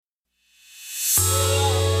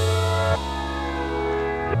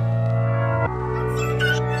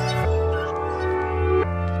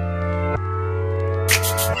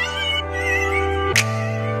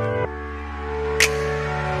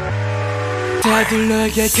다들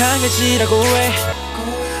너에게 강해지라고 해.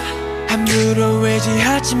 함부로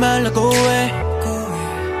외지하지 말라고 해.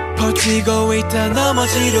 버티고 있다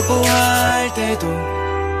넘어지려고 할 때도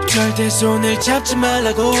절대 손을 잡지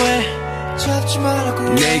말라고 해.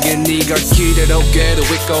 내게 네가 기대롭게도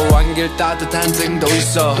있고 안길 따뜻한 층도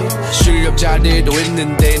있어. 실력 자리도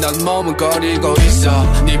있는데 넌 머뭇거리고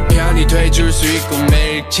있어. 네 편이 돼줄 수 있고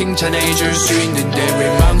매일 칭찬해줄 수 있는데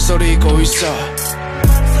왜 망설이고 있어.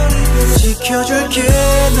 지켜줄게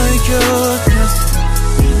너의 곁에서,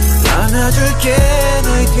 안아줄게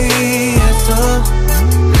너의 뒤에서.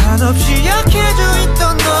 한없이 약해져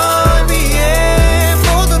있던 널 위해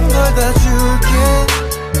모든 걸 다 줄게.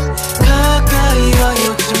 가까이 와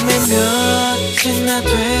요즘에 몇이나 돼.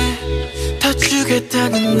 다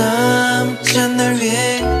주겠다는 남자 널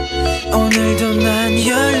위해 오늘도 난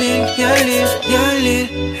열일 해.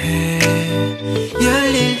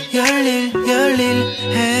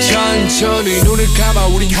 천천히 눈을 감아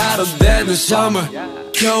우린 하루 되는 summer.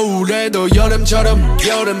 겨울에도 여름처럼,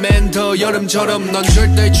 여름엔 더 여름처럼. 넌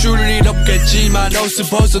절대 줄 일 없겠지만 옷을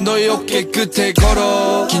벗어 너의 어깨 끝에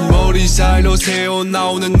걸어. 긴 머리 사이로 새어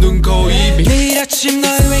나오는 눈, 코, 입이. 매일 아침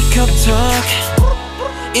너의 wake up talk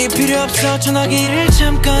이 필요 없어 전화기를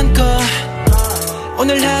잠깐 꺼.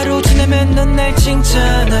 오늘 하루 지나면 넌 날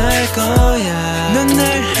칭찬할 거야. 넌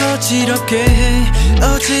날 어지럽게 해,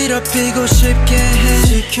 어지럽히고 싶게 해.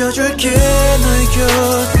 지켜줄게 너의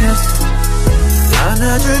곁에서,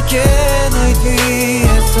 안아줄게 너의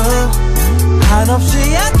뒤에서. 한없이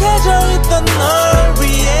약해져 있던 널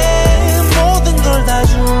위해 모든 걸 다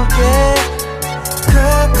줄게.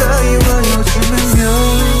 가까이 와 요즘엔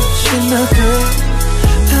몇이나 돼.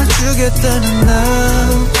 다 주겠다는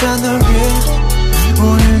남자 널 위해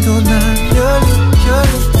오늘도 난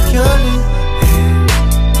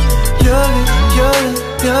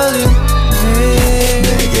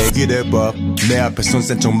내게 기대봐. 내 앞에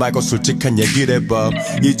손센 척 말고 솔직한 얘기를 해봐.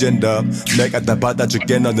 이젠 더 내가 다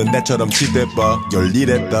받아줄게. 너는 내처럼 기대봐.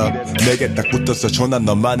 열일했다 내게 딱 붙어서 전화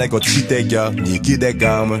너만의 거치대야. 네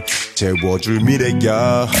기대감을 채워줄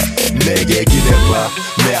미래야. 내게 기대봐.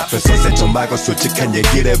 내 앞에 손센 척 말고 솔직한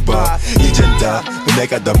얘기를 해봐. 이젠 다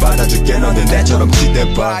내가 다 받아줄게. 너는 내처럼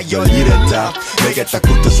기대봐. 열일했다 내게 딱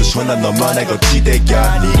붙어서 전화 너만의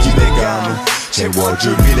거치대야. 네 기대감을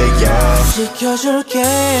채워줄 미래야. 지켜줄게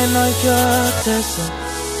너의 곁에서,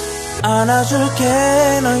 안아줄게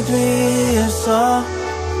너의 뒤에서.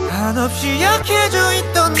 한없이 약해져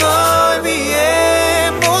있던 널 위해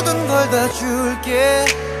모든 걸 다 줄게.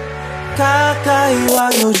 가까이 와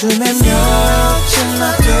요즘엔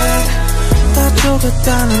몇이나 돼. 다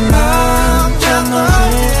주겠다는 남자 널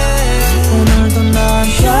위해 오늘도 난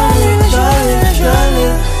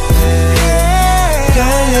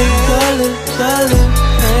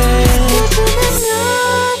요즘엔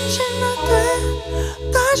몇이나 돼.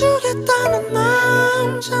 다 주겠다는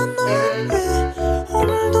남자 널 위해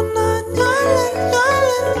오늘도 난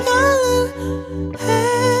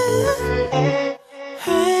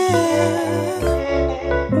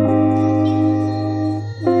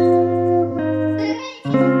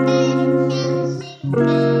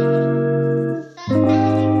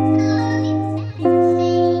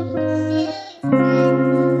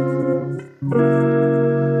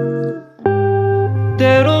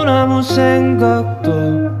때론 아무 생각도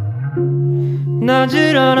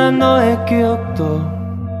나질 않아. 너의 기억도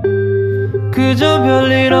그저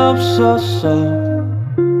별일 없었어.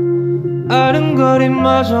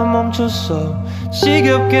 아른거림마저 멈췄어.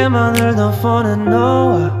 지겹게만 흘던 폰에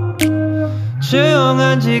너와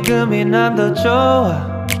조용한 지금이 난 더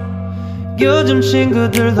좋아. 요즘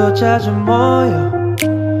친구들도 자주 모여.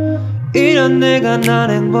 이런 내가 난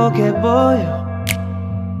행복해 보여.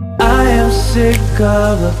 I am sick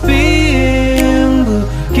of being blue.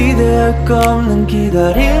 기대할 거 없는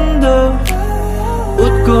기다림도,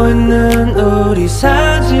 웃고 있는 우리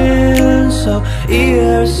사진 속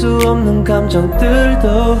이해할 수 없는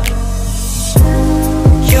감정들도.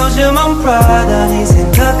 요즘 I'm Prada 네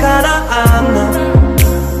생각하다 안 나.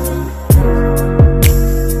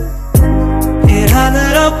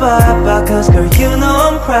 일하느라 바빠 cause girl you know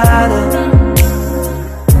I'm Prada.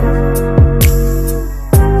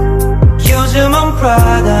 요즘 I'm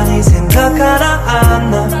Prada 네 생각하다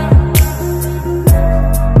안 나.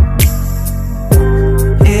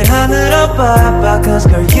 일하느라 바빠 cause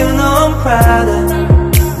girl you know I'm Prada.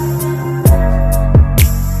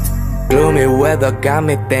 Gloomy weather got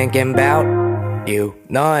me thinking about you.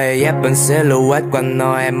 너의 예쁜 실루엣과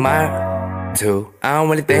너의 말투 I don't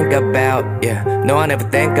really think about, yeah. No, I never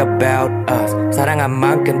think about us. 사랑한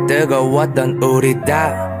만큼 뜨거웠던 우리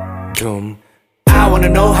다툼. I wanna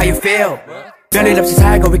know how you feel. 별일 없이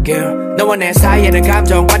살고 있길 너와 내 사이에는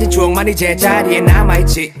감정과진 추억만 이제 자리에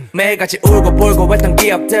남아있지 매일같이 울고 불고 했던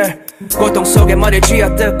기억들 고통 속에 머리를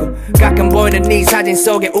쥐어뜯고 가끔 보이는 네 사진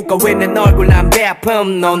속에 웃고 있는 얼굴 난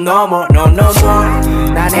배아픔 No no more no no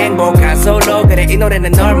more 난 행복한 솔로 그래 이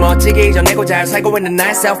노래는 널 멋지게 이겨내고 잘 살고 있는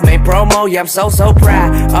날 self-made promo Yeah I'm so so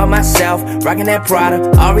proud of myself Rockin' that Prada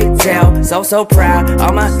all retail So so proud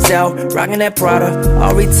of myself Rockin' that Prada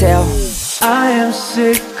all retail I am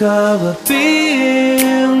sick of a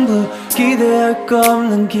being blue 기대할 거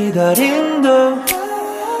없는 기다림도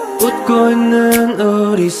웃고 있는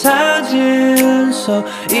우리 사진 속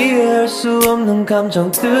이해할 수 없는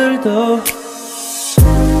감정들도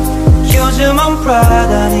요즘은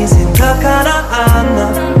Prada 네 생각 하나 안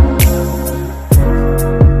나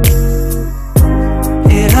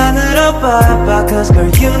일하느라 바빠 Cause girl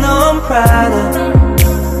you know I'm Prada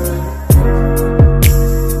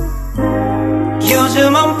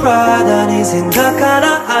요즘은 Prada 네 생각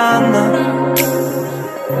하나 안 나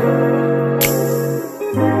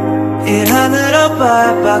일하느라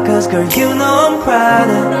바빠 Cause girl you know I'm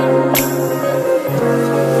Prada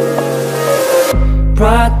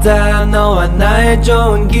Prada 너와 나의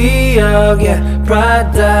좋은 기억 yeah.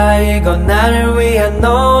 Prada 이건 나를 위한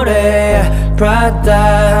노래 Prada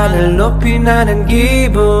하늘 높이 나는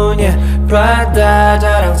기분 yeah. Prada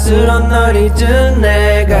자랑스러운 널 잊은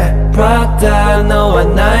내가 Prada 너와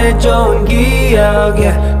나의 좋은 기억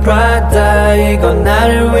yeah. Prada 이건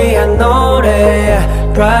나를 위한 노래 yeah.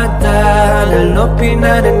 Prada 하늘 높이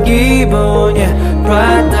나는 기분 yeah.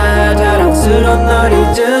 Prada 자랑스러운 널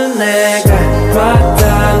잊은 내가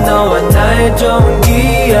Prada 너와 나의 좋은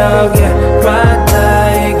기억 yeah.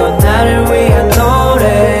 Prada 이건 나를 위한 노래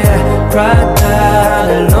yeah. Prada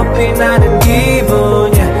하늘 높이 나는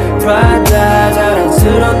기분 yeah. Prada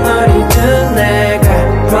자랑스러운 널 잊은 내가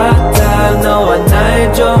Prada 너와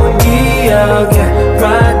나의 좋은 기억 yeah.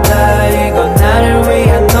 Prada 이건 나를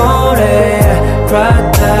위한 노래 yeah.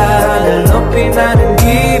 Prada 하늘 높이 나는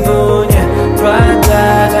기분 yeah.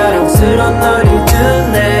 Prada 자랑스러운 널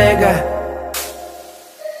잊은 내가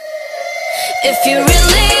If you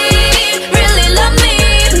really, really love me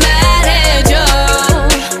말해줘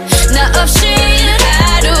나 없이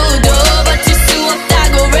하루도 버틸 수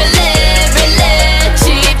없다고 Really, really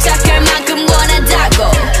집착할 만큼 원한다고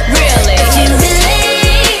Really If you really,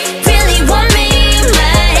 really want me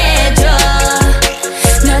말해줘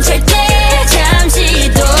넌 절대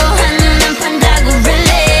잠시도 한눈 안 판다고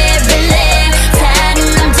Really, really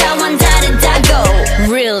다른 남자와는 다르다고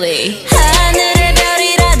Really 하늘의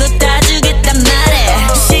별이라도 따주겠단 말해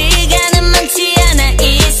시간은 많지 않아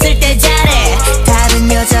있을 때 잘해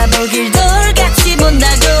다른 여자 보길 돌같이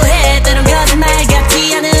본다고 해 때론 거짓말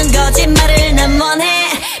같지 않은 거짓말을 난 원해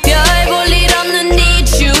별 볼 일 없는 네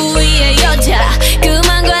주위의 여자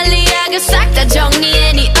그만 관리하고 싹 다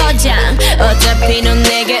정리해 네 어장 어차피 넌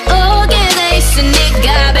내게 오게 돼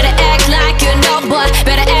있으니까 Better act like you know boy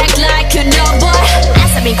Better act like you know boy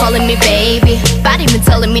Eyes have been calling me baby Body been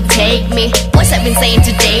telling me take me Voice have been saying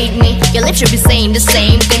to date me Your lips should be saying the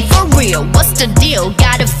same thing For real, what's the deal?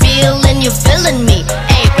 Got a feeling you're feeling me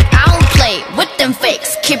Ay, but I don't play with them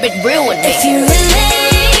fakes Keep it real with me If you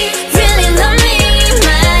really, really love me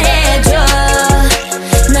말해줘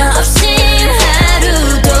나 없인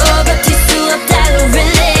하루도 버틸 수 없다고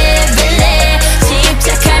Really, really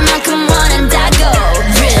집착할 만큼 원한다고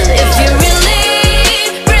Really If you really,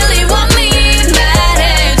 really want me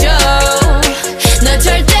말해줘 너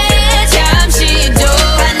절대 잠시도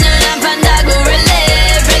한눈 안 판다고 Really,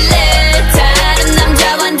 really 다른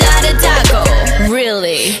남자와는 다르다고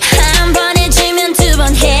Really 한 번에 지면 두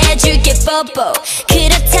번 해줄게 뽀뽀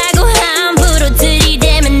그렇다고 함부로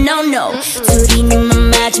들이대면 no no 둘이 눈만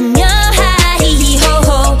맞으며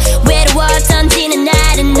하이호호 외로웠던 지난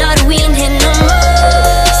날은 너를 위해 no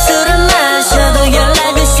more 술을 마셔도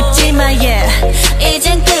연락은 쉽지만 yeah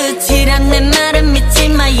이젠 끝이란 내 말은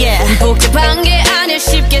믿지마 yeah 복잡한 게 아니야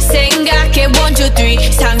쉽게 생각해 1,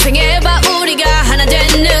 2, 3 상상해봐 우리가 하나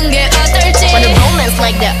되는 게 어떨지 Wanna romance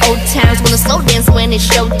like the old times Wanna slow dance when it's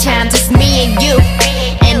showtime Just me and you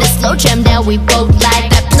And the slow jam that we both like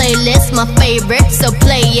That playlist my favorite So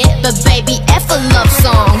play it But baby F a love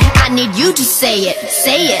song I need you to say it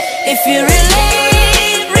Say it If you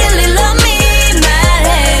really, really love me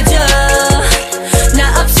말해줘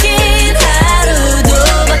나 없인 하루도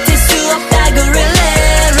버틸 수 없다고 Really,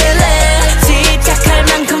 really 집착할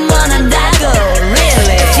만큼 원한다고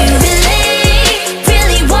Really If you really,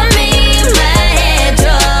 really want me 말해줘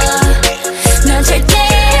넌 절대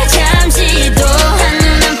잠시도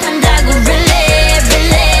한눈 안 판다고 Really,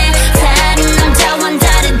 really 다른 남자와는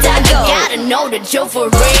다르다고 Gotta know that you're for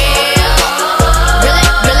real Really,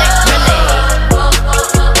 really, really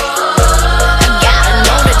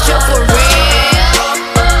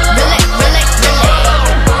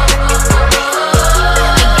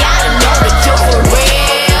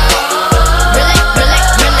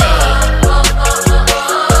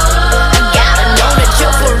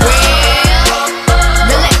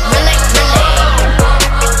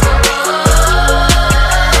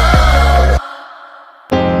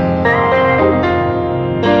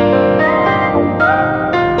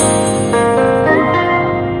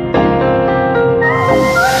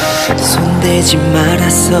손대지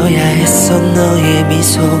말았어야 했어 너의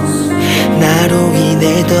미소 나로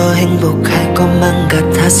인해 더 행복할 것만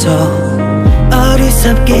같아서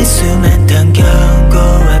어리석게 수많던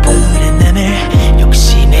경고와 불안함을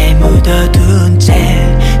욕심에 묻어둔 채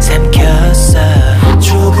삼켰어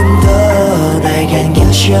조금 더 날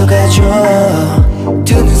감겨쉬어가줘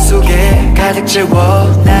두 눈 속에 가득 채워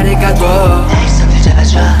나를 가둬 날 손을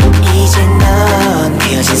잡아줘 이제 넌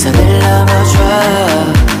이어진 선을 넘어줘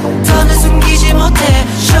더는 숨기지 못해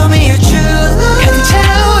Show me your true love 가득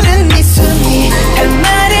차오른 네 숨이 다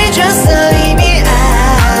말해줬어 이미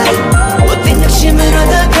못된 욕심으로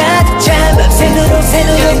더 가득 차 밤새도록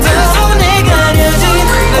새도록 두 손에 가려진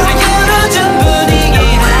너를 열어준 분위기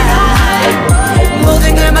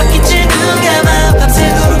모든 걸 맡기지 눈 감아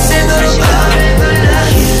밤새도록 새도록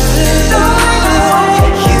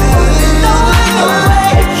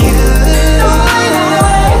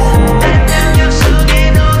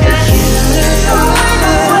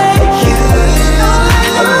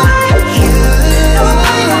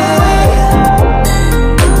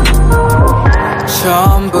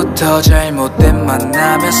처음부터 잘못된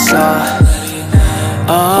만남이었어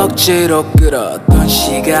억지로 끌었던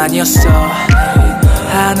시간이었어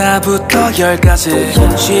하나부터 열까지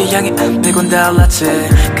취향이 매번 달랐지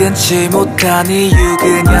끊지 못한 이유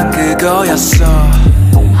그냥 그거였어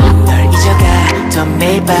널 잊어가던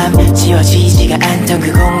매일 밤 지워지지가 않던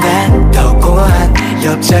그 공간 더욱 공허한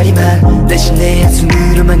옆자리만 대신 내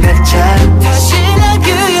한숨으로만 가득 차 다시 난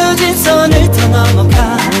그어진 선을 더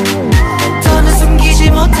넘어가 더는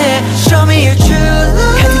숨기지 못해 Show me your true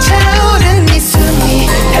love 가득 차오른 네 숨이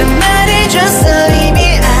다 말해줬어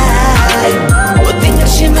이미 못된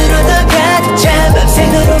욕심으로 더 가득 차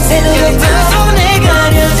밤새도록 새도록 두 손에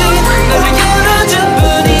가려진 너를 열어준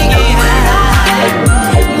분위기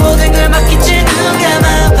모든 걸 맡기지 눈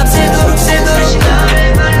감아 밤새도록 새도록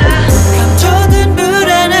감춰둔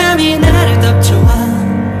불안함이 나를 덮쳐와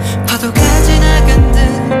파도가 지나간 듯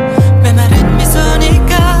메마른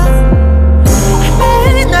미소니까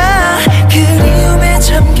나 그리움에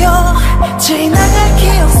잠겨 지나갈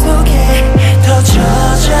기억 속에 더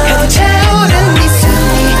젖어 가득 차오른 네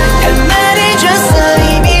숨이 다 말해줬어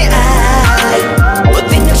이미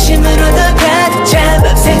못된 욕심으로 더 가득 차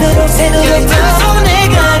밤새도록 새도록 두 손에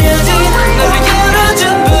가려진 너를 열어준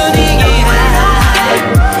분위기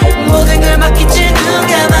모든 걸 맡기지 눈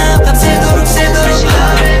감아 밤새도록 새도록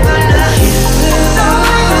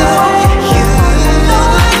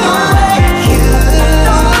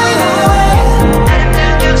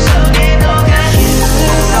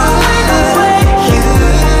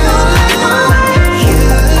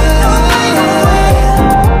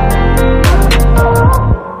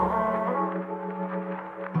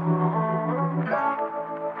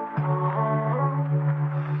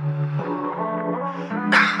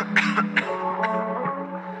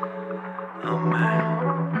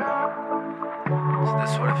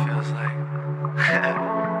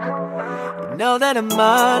know that I'm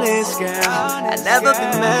honest, girl. I never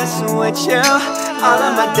been messing with you. All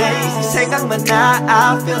of my days, 네 생각만 나.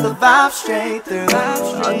 I feel the vibe straight through.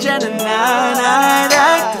 언제나 난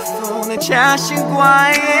like the fool. 내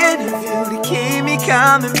자신과의 interview. To keep me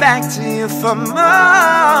coming back to you for more.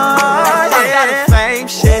 I got a fame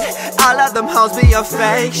shit. All of them hoes be your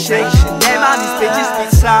fake shit. Damn, all these bitches be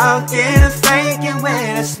talking and faking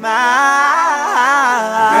with a smile.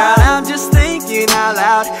 Girl, I'm just thinking out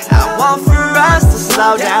loud. I want for us to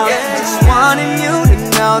slow down. Just wanting you to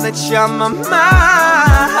know that you're my mind,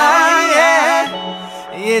 yeah.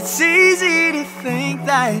 It's easy to think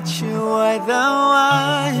that you are the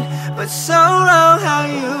one, but so wrong how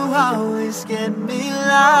you always get me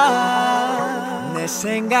lost. 내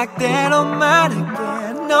생각대로 말할게,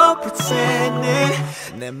 no pretending.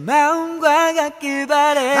 내 마음과 같길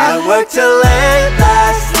바래. I worked till late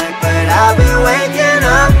last night, but I'll be waking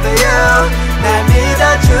up for you. 날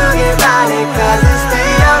믿어주길 바래, cause it's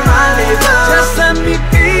been a rendezvous. Just let me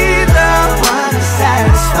be the one to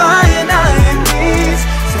satisfy all your needs.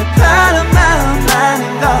 새파란 마음 많은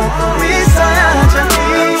것 있어야지.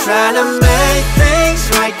 I'm trying to make things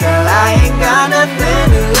right, girl. I ain't got nothing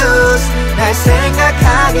to lose. 날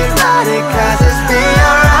생각하길 바래, cause it's been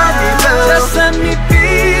a rendezvous. Just let me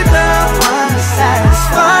be the one to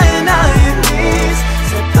satisfy all your needs.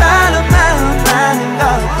 새파란 마음 많은 것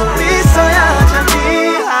있어야지.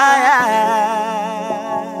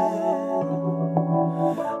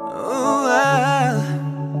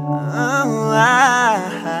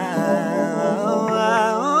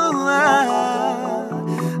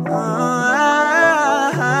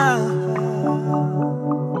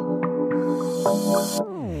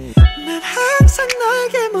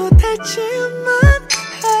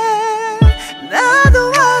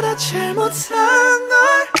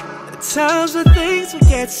 Sometimes when things would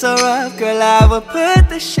get so rough, girl, I would put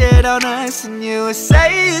the shit on us, and you would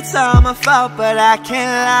say it's all my fault, but I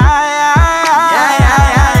can't lie.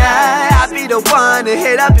 I'd be the one to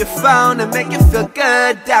hit up your phone and make you feel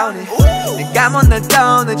good, don't it? 네가 못난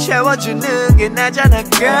돈을 채워주는 게 나잖아,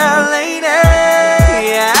 girl, ain't it?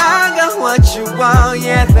 Yeah, I got what you want,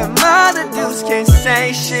 yeah, them other dudes can't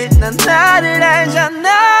say shit, 난 나를 알잖아.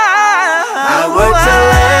 I work till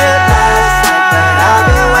late last night, but I've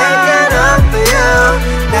been waking up for you.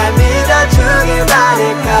 날 믿어주길 바래,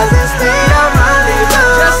 cause it's still a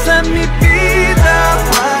rendezvous. Just let me be the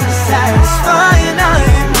one to satisfy all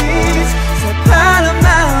your needs. 새파란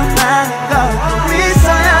마음 많은 걸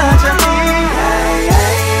있어야지.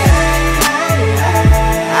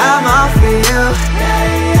 I'm all for you.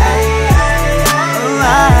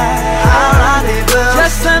 I'll rendezvous.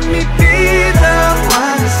 Just let me be the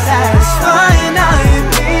one to satisfy all your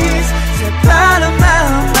needs. 새파란 마음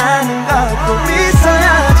많은 걸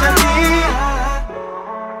있어야지.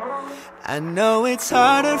 I know it's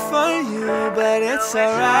harder for you, but it's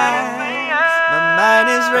alright. My mind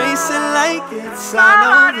is racing like it's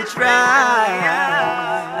on overdrive.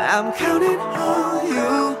 I'm counting on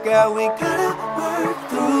you, girl, we gotta work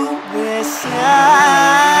through this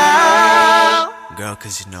out. Girl,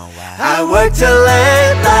 cause you know why. I worked till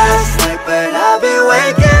late last night, but I've been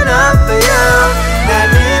waking up for you. 날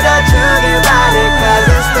믿어주길 바래, cause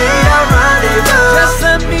it's still a rendezvous. Just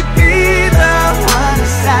let me be the one to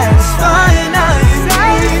satisfy all your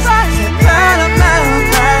needs. 새파란 마음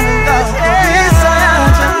많은 걸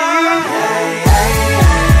있어야지.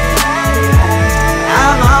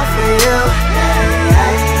 I'm all for you.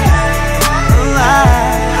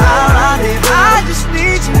 I'll rendezvous. I just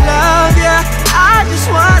need your love, yeah. I just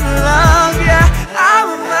wanna love, yeah. I'm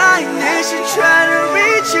a magnet, trying to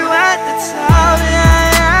reach you at the top, yeah.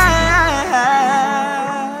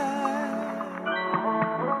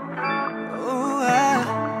 Ooh,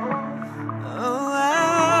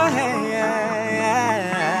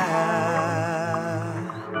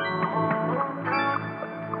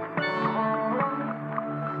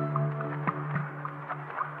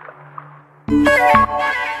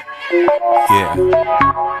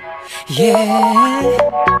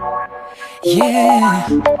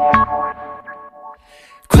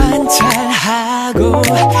 관찰하고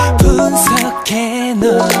분석해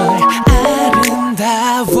널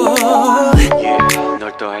아름다워.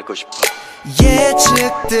 널 또 알고 싶어.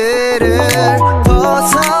 예측들을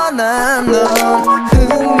벗어난 넌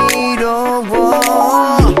흥미로워.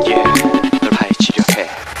 널 파헤치려 해.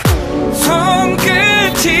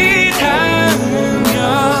 손끝이 닿으면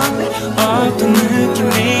어떤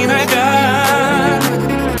느낌이 날까?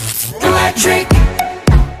 Electric,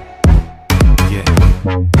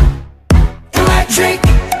 electric.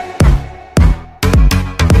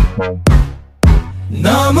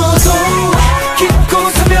 너무도 깊고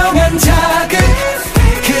선명한 자극,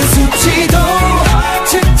 그 수치도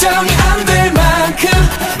측정이 안 될 만큼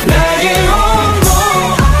나의 온도,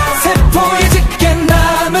 세포에 짙게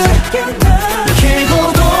남은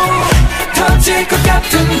길고도 터질 것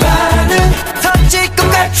같은 반응, 터질 것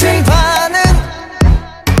같은 반응.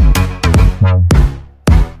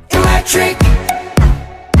 Electric.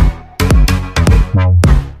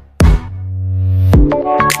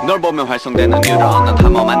 널 보면 활성되는 뉴런, 넌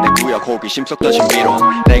탐험한 내 구역, 호기심 속 더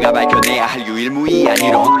신비로운, 내가 밝혀내야 할 유일무이한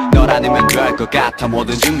이론. 널 안으면 될 것 같아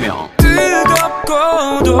모든 증명.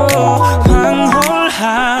 뜨겁고도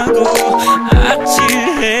황홀하고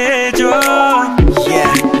아찔해져.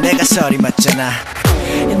 Yeah, 내가 설이 맞잖아.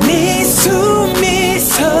 네 숨이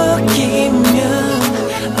섞이면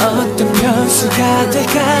어떤 변수가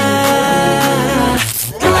될까?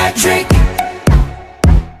 Electric,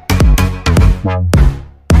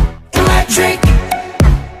 electric.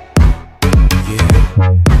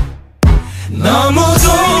 너무도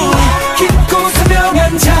깊고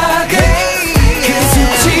선명한 자극, 그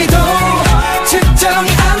수치도 측정이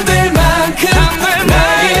안 될 만큼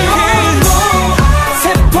나의 온도,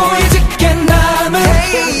 세포에 짙게 남은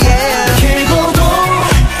길고도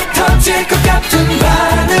터질 것 같은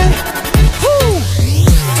반응.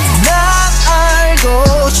 나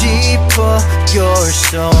알고 싶어. You're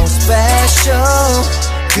so special.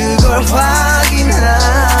 그걸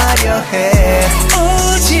확인하려 해.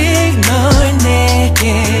 오직 널 내게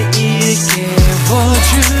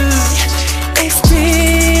일깨워줄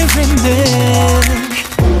experiment.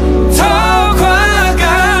 더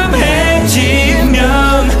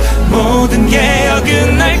과감해지면 모든 게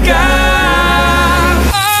어긋날까?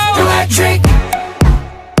 Electric,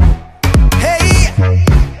 Hey,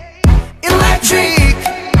 electric.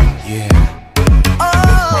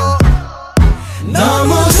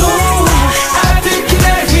 너무도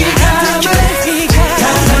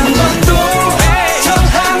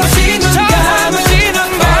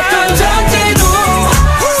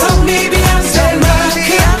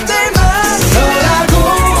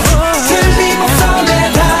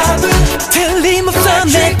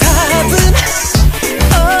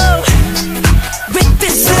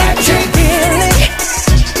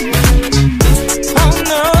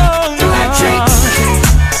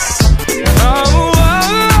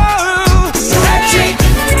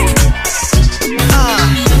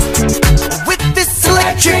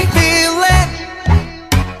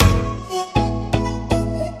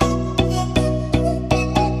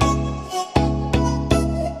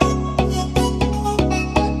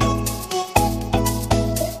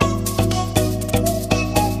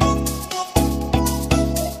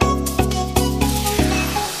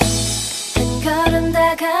걸음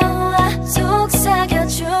다가와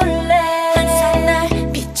속삭여줄래 항상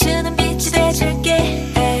날 비추는 빛이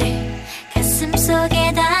돼줄게 가슴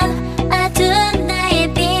속에 담아둔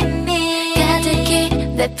나의 비밀 가득히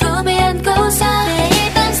내 품에 안고서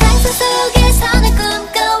매일 밤 상상 속에서 날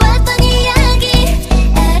꿈꿔왔던 이야기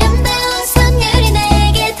아름다운 선율이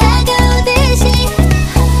내게 다가오듯이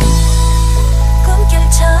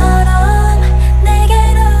꿈결처럼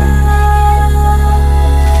내게로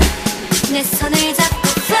내 손을 잡고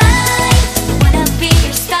fly Wanna be your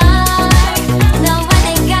star 너와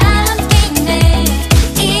내가 함께 있는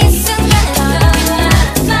이 순간을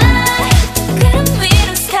fly 구름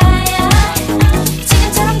위로 sky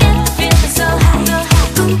지금처럼 get the feeling so high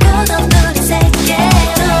꿈꾸던 너를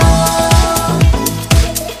세계로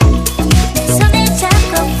내 손을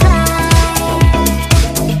잡고 fly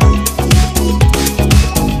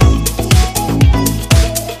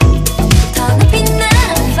더 높이 날아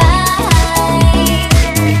fly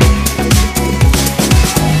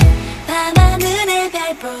밤하늘의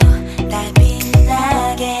별보다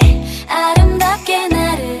빛나게 아름답게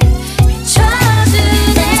나를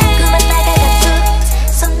비춰주네 자꾸만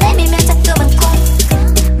다가가 손 내밀면 자꾸만 꼭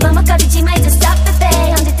머뭇거리지 마 이제 stop the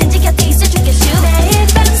day 언제든지 곁에 있어줄게 shoot 매일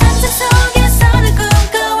밤 상상 속에서 늘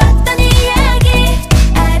꿈꿔왔던 이야기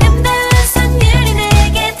아름다운 선율이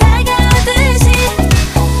내게 다가오듯이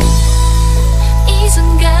이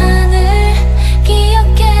순간을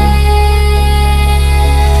기억해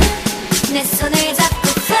내 손을 잡고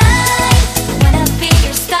fly Wanna be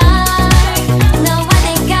your star 너와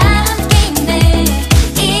내가 함께 있는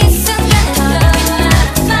이 순간을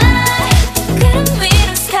fly 구름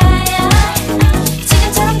위로 sky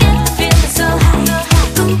지금처럼 get the feeling so high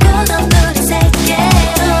꿈꾸던 너를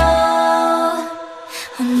세계로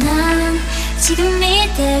난 지금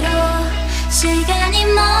이대로 시간이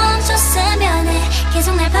멈췄으면 해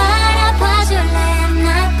계속 날 바라봐줄래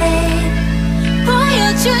나 babe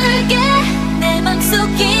보여줄게 내 맘속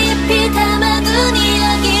깊이 담아둔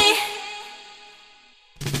이야기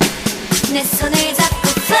내 손을 잡고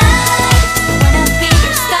fly Wanna be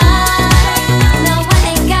your star 너와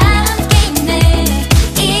내가 함께 있는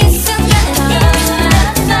이 순간을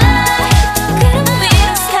fly 구름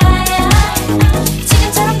위로 sky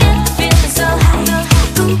지금처럼 get the feeling so high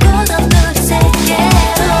꿈꾸던 너를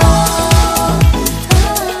세계로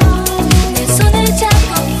내 손을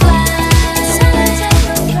잡고 fly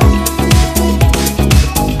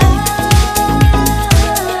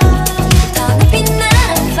더 높이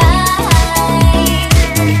날아 fly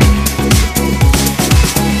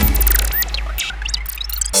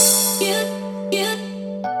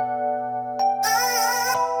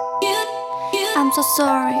I'm so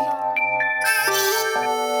sorry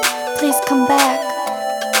Please come back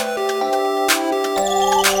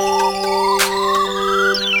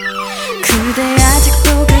그대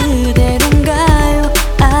아직도 그대로인가요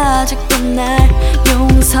아직도 날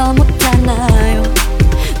용서 못하나요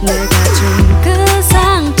내가 준 그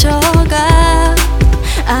상처가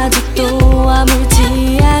아직도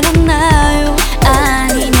아물지 않았나요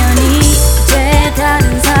아니면 이제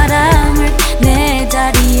다른 사람을 내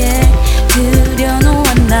자리에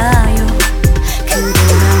들여놓았나요 그대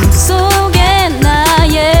마음속에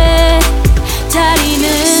나의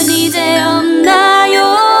자리는 이제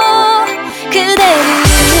없나요 그대를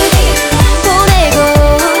보내고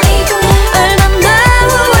얼마나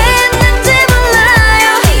후회했는지 몰라요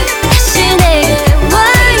다시 내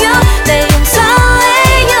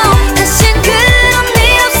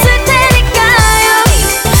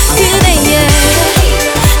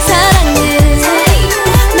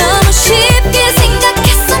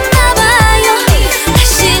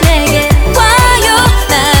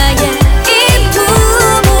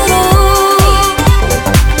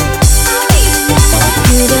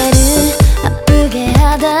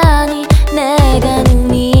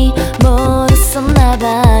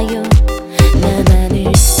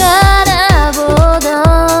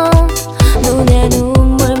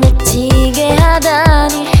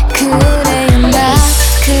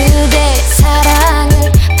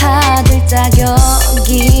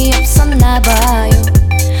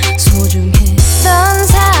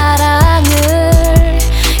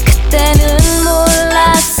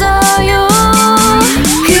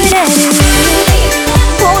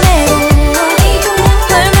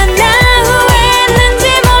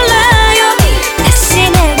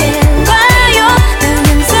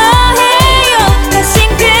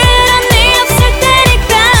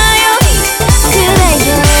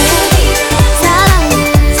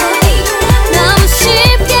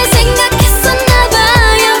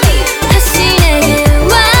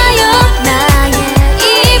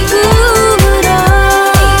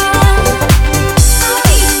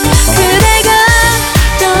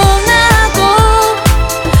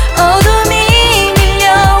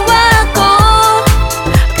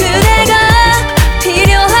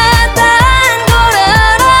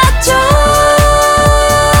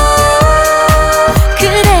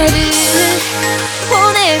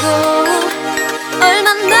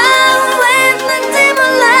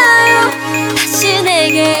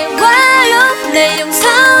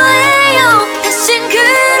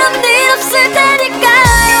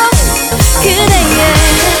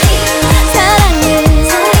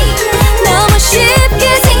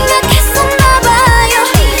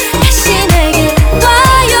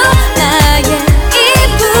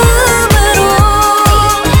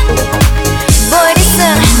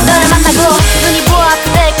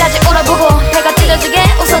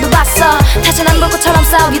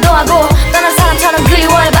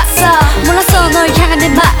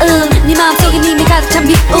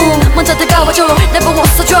날 보고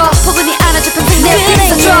웃어줘 포근히 안아줘 평생 내 곁에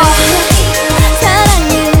있어줘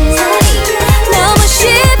사랑을 너무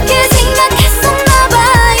쉽게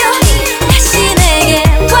생각했었나봐요 다시 내게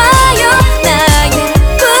와요 나의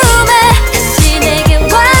품에 다시 내게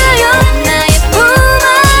와요 나의 품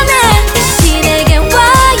안에 다시 내게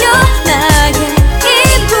와요 나의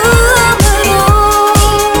기쁨으로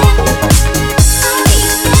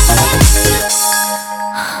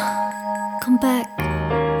Come back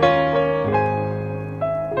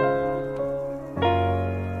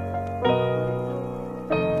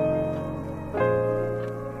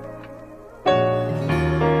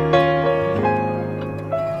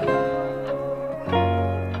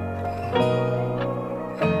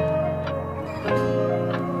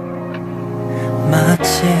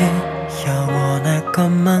마치 영원할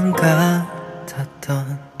것만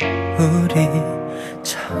같았던 우리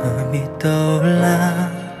처음이 떠올라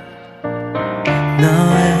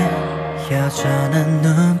너의 여전한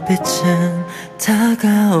눈빛은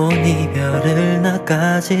다가온 이별을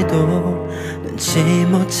나까지도 눈치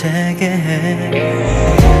못 채게 해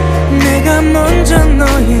내가 먼저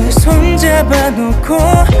너의 손 잡아놓고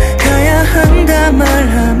가야 한다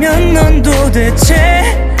말하면 넌 도대체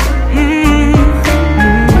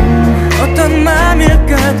어떤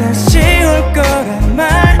맘일까 다시 올 거란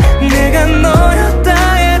말 내가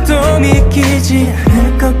너였다 해도 믿기지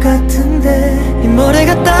않을 것 같은데 이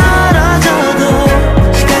모래가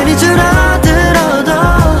떨어져도 시간이 줄어들어도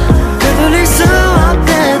되돌릴 수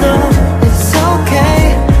없대도 It's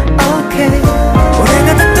okay, okay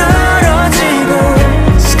모래가 다 떨어지고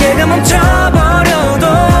시계가 멈춰버려도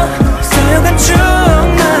쌓여간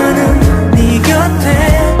추억만은 네 곁에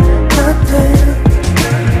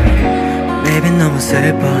Baby 너무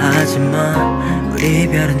슬퍼하지마 우리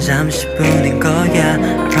이별은 잠시뿐인 거야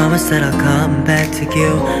I promise that I'll come back to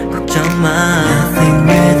you 걱정 마 Nothing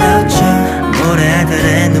without you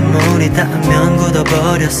모래들의 눈물이 닿으면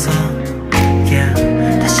굳어버렸어 Yeah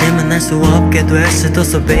다시 만날 수 없게 될 수도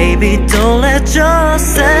So baby don't let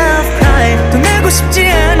yourself cry 떠나고 싶지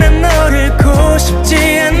않아 너를 잃고 싶지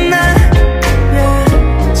않아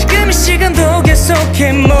yeah. 지금 이 시간도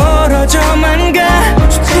계속해 멀어져만 가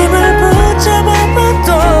힘을 붙잡아봐도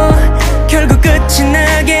결국 끝이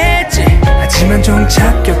나겠지 하지만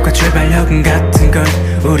종착역과 출발역은 같은 걸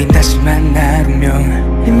우린 다시 만날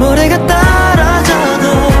운명 이 모래가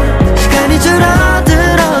떨어져도 시간이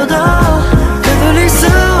줄어들어도 되돌릴 수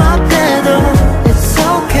없대도 It's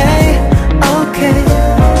okay, okay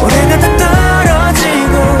모래가 다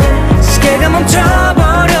떨어지고 시계가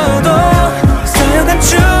멈춰버려도 쌓여간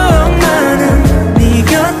추억만은 네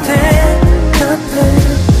곁에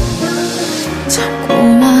참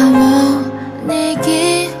고마워 네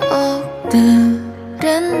기억들은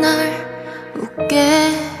날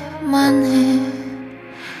웃게만 해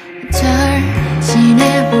잘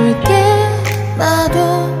지내볼게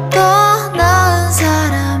나도 더 나은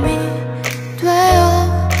사람이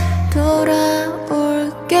되어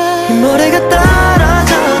돌아올게 모래가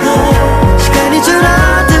떨어져도 시간이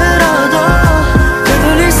줄어들어도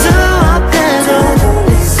되돌릴 수 없대도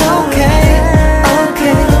It's okay,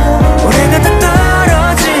 okay 모래가 다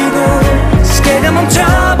떨어지고 시계가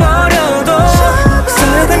멈춰버려도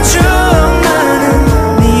쌓여간 추억만은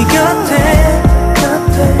네 곁에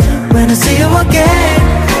When I see you again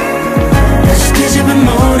다시 뒤집은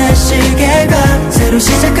모래시계가 새로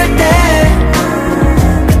시작할 때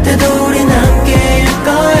그때도 우린 함께일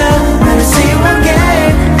거야 When I see you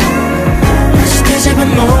again 다시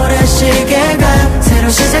뒤집은 모래시계가 새로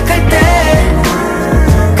시작할 때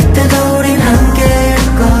그때도 우린 함께일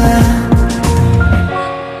거야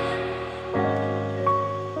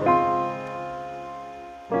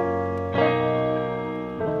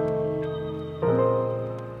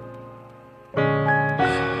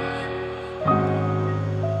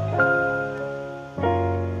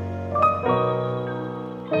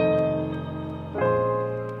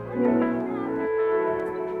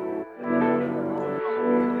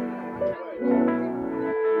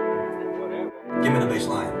Give me the bass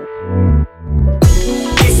line.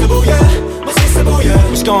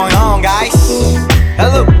 What's going on, guys?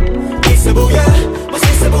 Hello.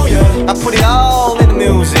 I put it all in the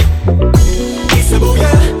music.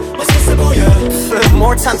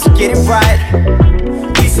 More time to get it right.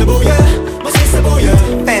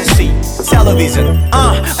 Fancy, television.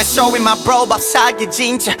 I'm showing my bro 밥 사기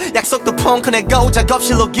진짜 약속도 펑크내고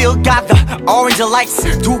작업실로 길 가다 Orange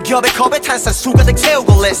lights 두 겹의 컵에 탄산수 가득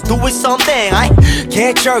채우고 Let's do it something.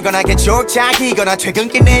 개쩔거나 개쫄짝이거나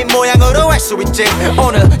퇴근길 내 모양으로 할 수 있지.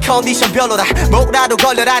 오늘 컨디션 별로다 뭐라도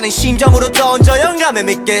걸려라는 심정으로 던져 영감에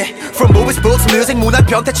믿게. From movies, books, music, 문학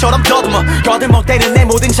병태처럼 더듬어 거들먹대는 내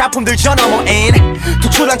모든 작품들 저 넘어 in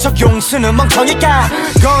투출한 척 용수는 멍청이가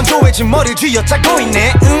건조해진 머리 쥐어짜고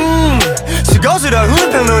있네. 스거스러운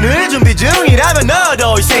평론을 준비 중이라면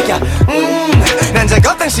너도 이 새끼야. 난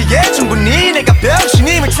작업 당시에 충분히 내가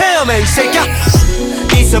병신임을 체험해 이 새끼야.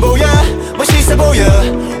 있어 보여 멋있어 보여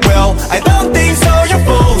Well I don't think so you're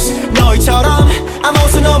fools 너희처럼 I'm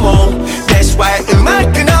also normal That's why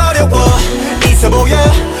음악은 어려워. 있어 보여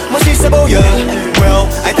멋있어 보여 Well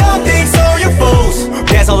I don't think so you're fools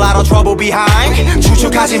There's a lot of trouble behind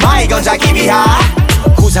추측하지 마 이건 자기 비하.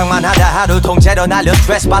 구상만 하다 하루 통째로 날려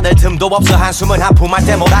스트레스 받을 틈도 없어 한숨은 하품할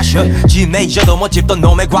때 몰아쉬어 G 메이저도 못 짚던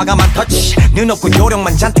놈의 과감한 터치 눈 없고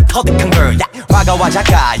요령만 잔뜩 터득한 걸 화가와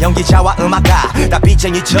작가 연기자와 음악가 다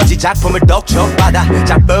빚쟁이 처지 작품을 독촉받아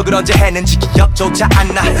작곡을 언제 했는지 기억조차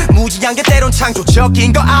안나 무지한 게 때론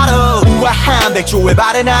창조적인 거 알아. 우아한 백조의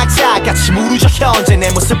바른 악자 같이 무르져 현재 내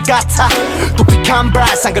모습 같아. 독특한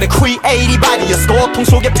발상 그래 creative ideas 고통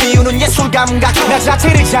속에 피우는 예술 감각 나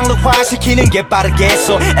자체를 장르화시키는 게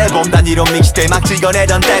빠르겠어. 앨범 단위로 믹스대 막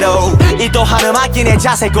찍어내던 대로 이도한 음악이 내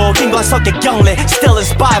자세고 김광석의 경례 Still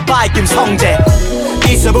inspired by 김성재.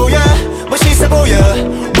 있어 보여 멋있어 보여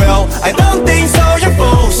Well I don't think so you're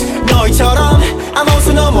fools 너희처럼 I'm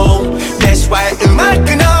also normal That's why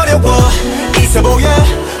음악은 어려워. 있어 보여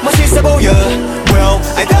멋있어 보여 Well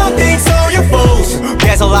I don't think so you're fools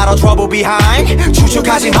There's a lot of trouble behind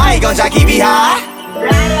추측하지 마 이건 자기 비하.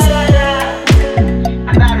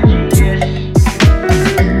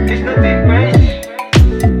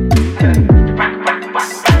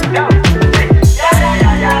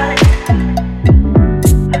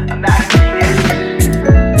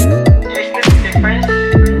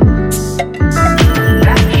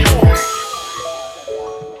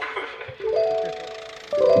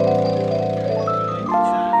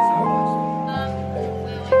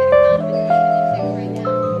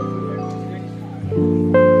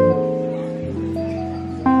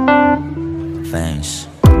 Thanks.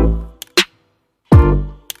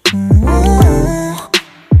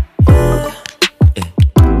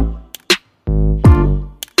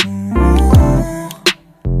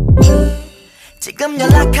 지금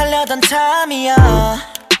연락하려던 참이야.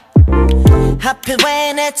 하필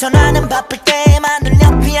왜 내 전화는 바쁠 때만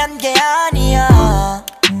눈력 피한 게 아니야.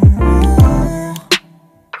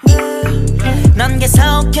 넌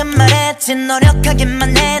계속해 말했지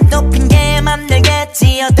노력하기만 해도 핑계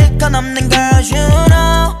만들겠지. 얻을 건 없는 걸 you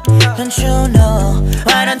know. Don't you know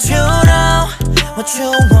Why don't you know what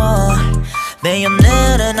you want. 매일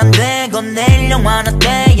오늘은 안 되고 내일 영화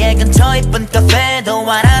어때. 근처 이쁜 카페도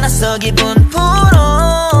알아놨어 기분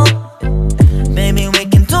풀어. Baby we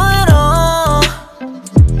can do it all.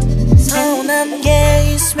 서운한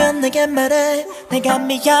게 있으면 내게 말해. 내가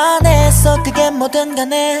미안해서 그게 뭐든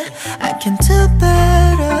간에 I can do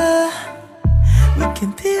better. We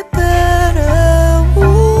can be better.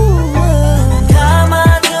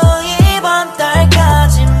 감아줘 이번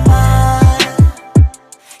달까지만.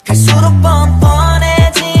 갈수록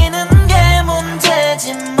뻔뻔해지는 게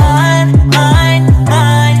문제지만 Mine,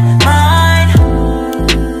 mine, mine.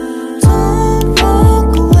 Don't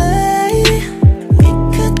walk away. We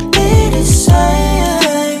could be the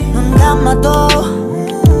same. 눈 감아도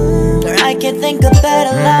Girl, I can't think of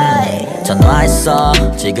better life.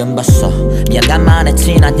 전화했어 지금 봤어. 미안 간만에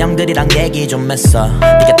친한 형들이랑 얘기 좀 했어.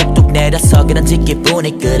 네가 뚝뚝 내려서 그런지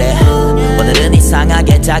기분이 그래. 오늘은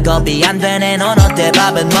이상하게 작업이 안 되네. 넌 어때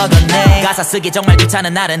밥은 먹었네. 가사 쓰기 정말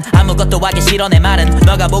귀찮은 날은 아무것도 하기 싫어. 내 말은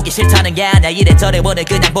너가 보기 싫다는 게 아니야. 이래저래 오늘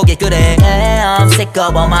그냥 보기 그래. Yeah, I'm sick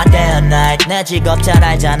of all my day and night. 내 직업 잘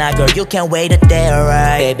알잖아 girl. You can't wait a day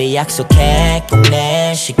alright. Baby 약속해 꼭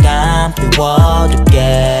내 시간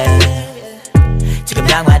비워둘게. 지금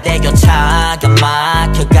양화대교 차가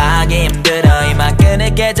막혀가기 힘들어. 이만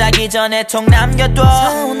끊을게 자기 전에 통 남겨둬.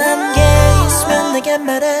 서운한 게 있으면 내게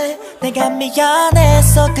말해. 내가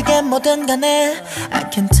미안해서 그게 뭐든 간에 I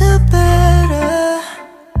can do better.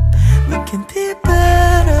 We can be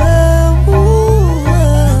better.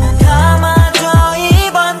 감아줘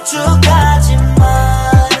이번 주까지만.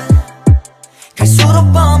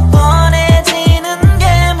 갈수록 뻔뻔해지는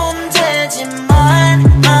게 문제지만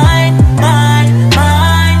Mine, mine,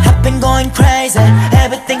 mine. I've been going crazy.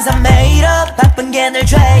 Everything's I made up. 바쁜 게 늘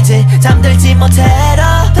죄지. 잠들지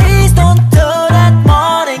못해라. Please don't do that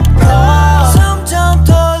morning call. 숨 좀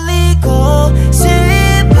돌리고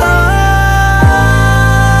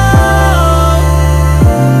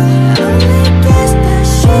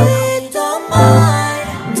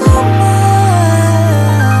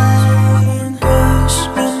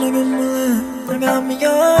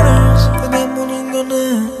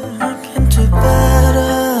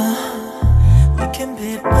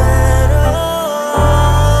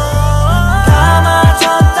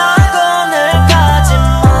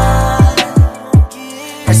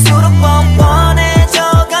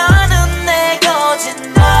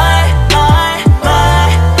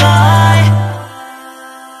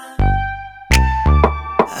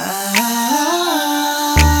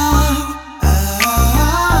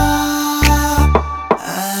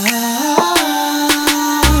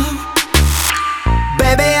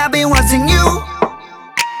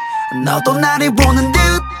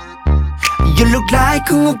look like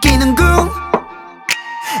궁극기는 궁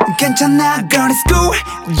괜찮아 girl it's cool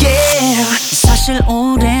yeah 사실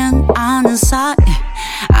우린 아는 사이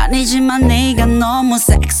아니지만 네가 너무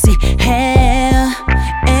섹시해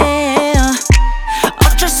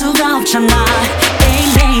어쩔 수가 없잖아 Hey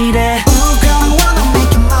lady Ooh girl I wanna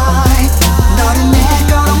make you mine 너를 내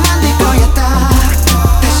거로 만들 거야 딱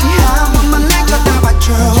다시 한 번만 날 쳐다봐줘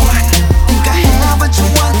Think I have what you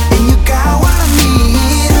want and you got what I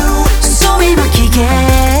need 숨이 막히게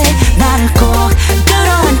나를 꼭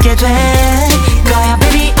끌어안게 될 거야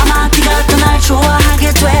baby 아마 네가 더 날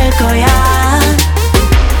좋아하게 될 거야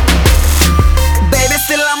Baby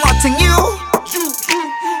still I'm wanting you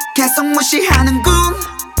계속 무시하는군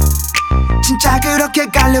진짜 그렇게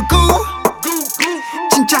가려고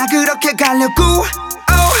진짜 그렇게 가려고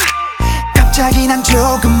갑자기 난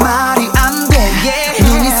조금 말이 안돼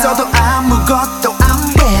눈이 써도 아무것도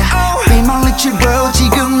안돼 Be my little bro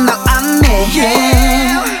지금 널 안내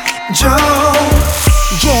Joe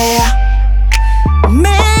yeah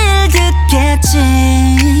매일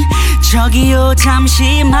듣겠지 저기요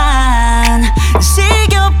잠시만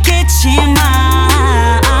지겹겠지만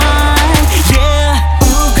yeah.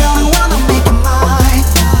 Ooh girl I wanna make you mine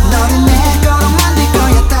너를 내 거로 만들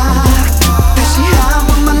거야 딱 다시 한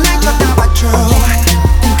번만 날 쳐다봐줘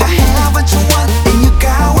Think I have what you want and you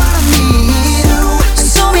got what I need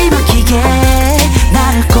숨이 막히게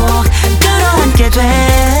나를 꼭 끌어안게 될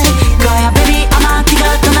거야 baby 아마 네가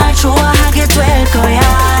더 날 좋아하게 될 거야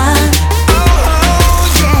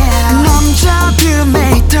남자들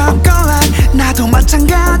매일 덕걸란 나도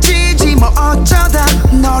마찬가지지 뭐 어쩌다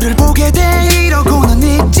너를 보게 돼 이러고는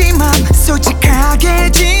있지만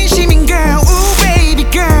솔직하게 진심인 girl Ooh baby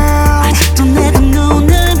girl 아직도 내가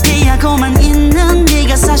눈을 피하고만 있는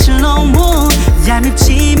네가 사실 너무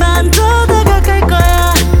얄밉지만 더 다가갈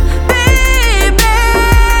거야 baby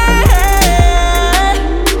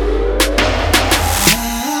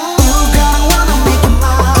Ooh girl I wanna make you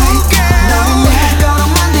mine 너를 내 거로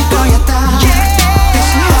만들 거야 딱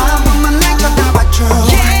다시 한 번만 날 쳐다봐줘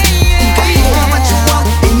Think I have what you want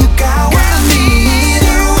and you got what I need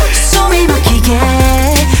숨이 막히게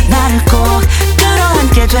나를 꼭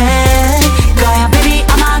끌어안게 될 거야 baby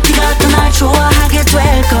아마 네가 더 날 좋아하게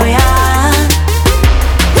될 거야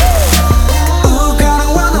Ooh girl I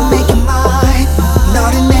wanna make you mine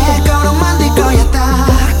너를 내 거로 만들 거야 딱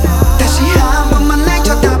다시 한 번만 날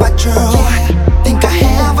쳐다봐줘 Think I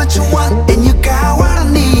have what you want and you got what I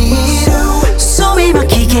need 숨이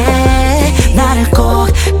막히게 나를 꼭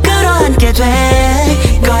끌어안게 될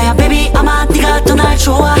거야 baby 아마 네가 더 날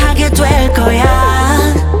좋아하게 될 거야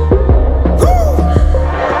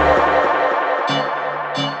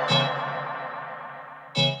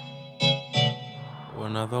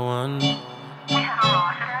Another one.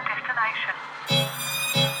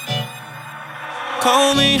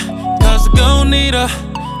 Call me, cause I gon' need her.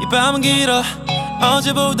 이 밤은 길어.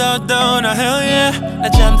 어제보다 더 나 hell yeah. 나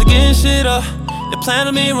잠들긴 싫어. 내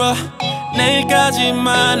plan을 mirror.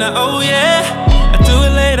 내일까지만 oh yeah. I'll do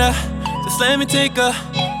it later. Just let me take a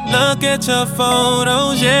look at your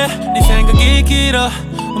photos yeah. 네 생각이 길어.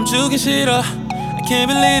 멈추긴 싫어. I can't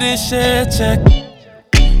believe this shit check.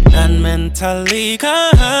 난 멘탈리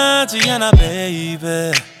강하지 않아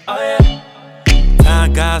baby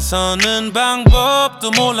다가서는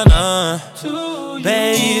방법도 몰라 난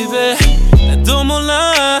baby 나도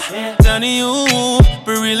몰라 딴 이유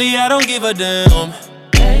But really I don't give a damn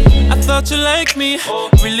I thought you liked me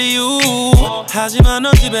Really you 하지만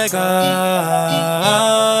넌 집에 가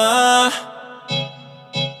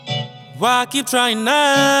Why keep trying now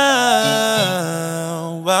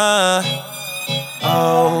Why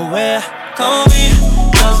Oh yeah Call me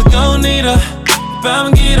cause I gon' need her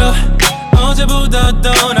밤은 길어 어제보다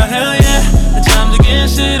더 나 hell yeah 나 잠들긴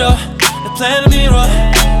싫어 내 plan을 mirror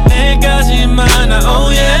내일까지만 oh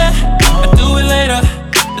yeah I'll do it later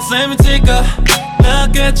Just let me take a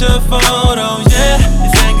look at your photos yeah 네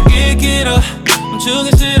생각이 길어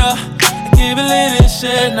멈추긴 싫어 I can't believe this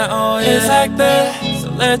shit now oh yeah It's like that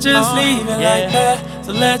So let's just leave it like that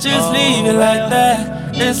So let's just leave it like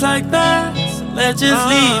that It's like that Let's just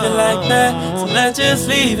leave it like that So let's just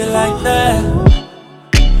leave it like that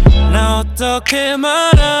나 어떻게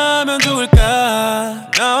말하면 좋을까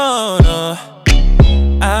No no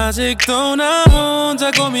아직도 나 혼자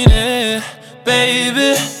고민해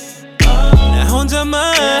Baby 나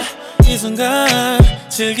혼자만 이 순간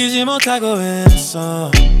즐기지 못하고 있어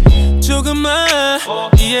조금만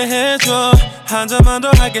이해해줘 한 잔만 더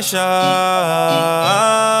할게 shot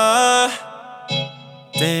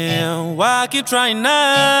Damn, why keep trying now?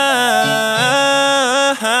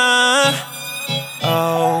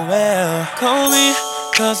 Oh well, call me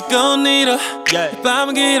Cause gon' need her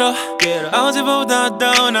밤은 길어 어제보다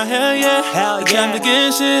더 나 hell yeah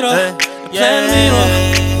잠들긴 싫어 Plan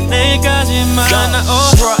mirror 내일까지만 나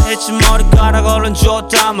싫어했지 머리카락 얼른 줘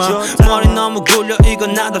담아 머리 너무 굴려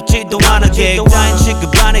이건 나답지도 않아 개인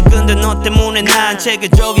취급 안해 근데 너 때문에 난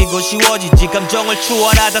체계적이고 쉬워지지 감정을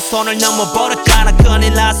추월하다 선을 넘어버렸잖아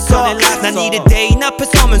큰일 났어 난 이래 대인 앞에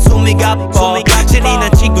서면 숨이 가빠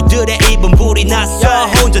재미난 친구들의 입은 불이 났어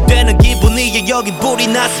혼자 되는 기분이야 여기 불이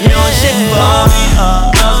났으면 싶어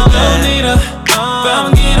Cause gon' need her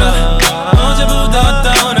밤은 길어 어제보다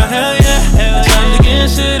더 나 hell yeah 잠들긴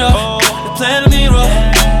싫어 Plan mirror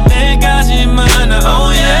내일까지만 나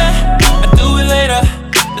oh yeah I do it later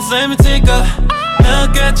Just let me take a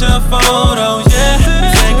look at your photo yeah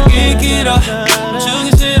생각이 길어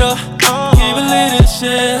멈추기 싫어 Can't believe this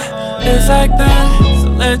shit It's like that So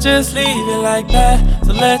let's just leave it like that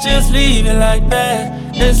So let's just leave it like that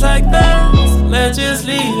It's like that So let's just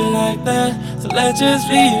leave it like that So let's just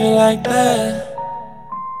leave it like that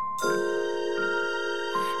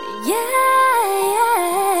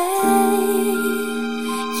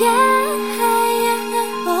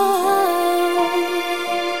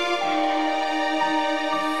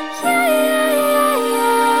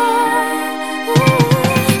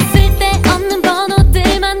쓸데없는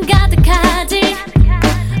번호들만 가득하지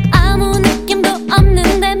아무 느낌도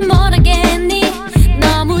없는데 뭘 하겠니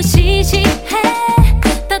너무 시시해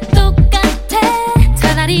다 똑같아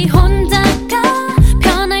차라리 혼자가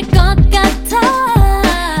편할 것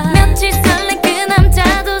같아 며칠 설렌 그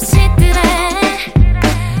남자도 싫더래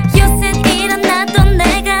요새 일어나도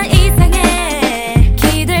내가 이상해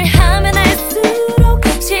기대를 하면 할수록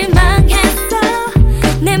실망했어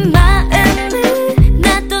내 마음을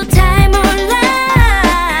나도 잘 몰라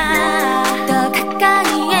더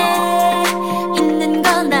가까이에 있는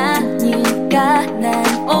건 아닐까 난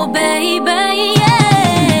oh baby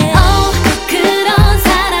yeah oh 그런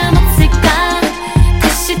사람 없을까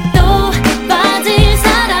다시 또 빠질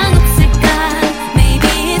사랑 없을까 maybe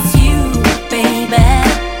it's you baby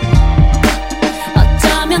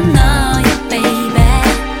어쩌면 너야 baby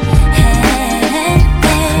hey, hey.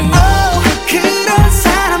 Oh 그런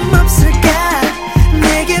사람 없을까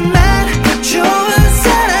내게만 좋은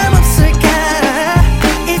사람 없을까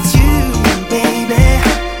It's you baby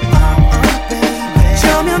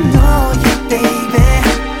어쩌면 너야 baby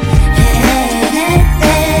hey,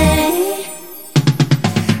 hey.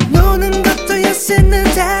 노는 것도 요새는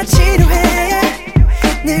다 지루해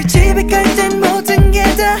늘 집에 갈 땐 모든 게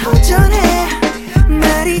다 허전해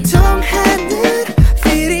말이 통하는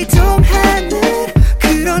필이 통하는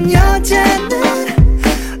그런 여자는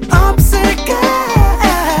없을까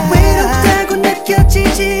외롭다고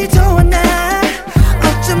느껴지지도 않아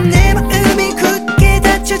어쩜 내 마음이 굳게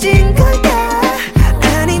닫혀진 걸까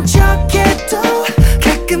아닌 척해도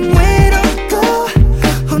가끔 외롭고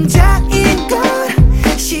혼자인 걸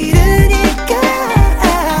싫으니까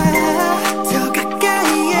더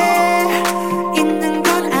가까이에 있는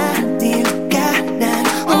건 아닐까 난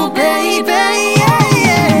oh baby yeah,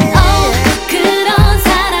 yeah. oh 그런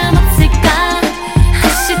사람 없을까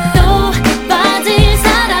다시 또 빠질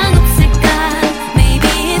사랑 없을까 maybe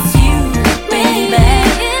it's you baby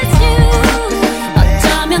it's you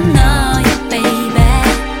어쩌면 너야 baby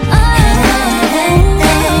hey, hey.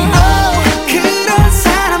 Oh 그런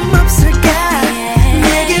사람 없을까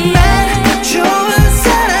내게만 좋은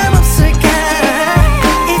사람 없을까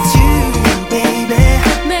It's you baby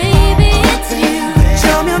maybe it's you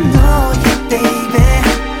어쩌면 너야 baby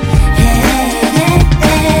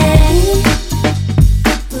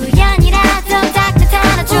우연이라도 딱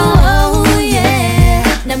나타나줘 oh, yeah.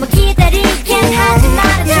 너무 기다리게 하지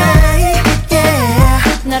말아줘 yeah,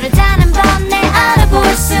 yeah. 너를 단 한 번 내 알아볼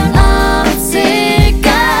순 없을까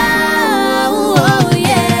oh,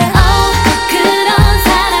 yeah. oh, 그런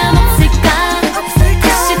사람 없을까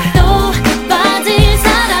다시 또 빠질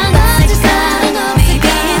사랑 없을까 Maybe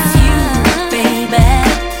it's you baby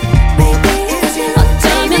Baby it's you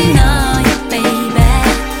어쩌면 너야 baby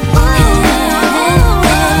Oh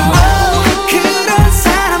그런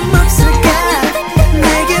사람 없을까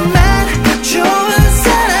내게만 좋은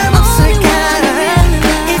사람 없을까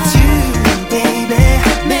It's you baby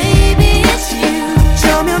Maybe it's you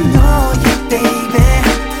어쩌면 너야 baby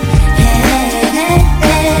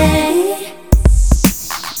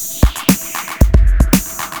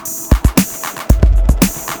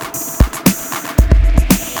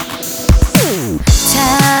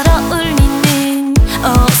잘 어울리는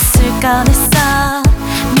옷을 꺼냈어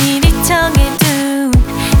미리 정해둔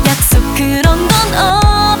약속 그런 건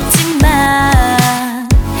없지만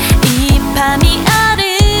이 밤이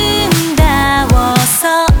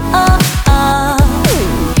아름다워서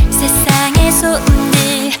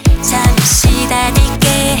기다릴게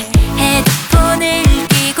헤드폰을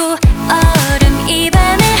끼고 얼음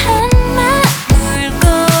입안에 한마 물고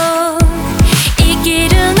이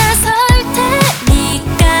길을 나설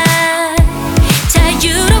테니까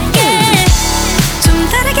자유롭게 좀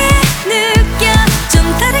다르게 느껴 좀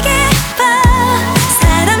다르게 봐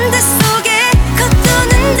사람들 속에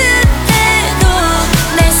겉도는 듯해도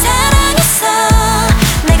날 사랑했어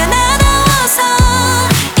내가 나다워서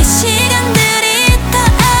이 시간들이 더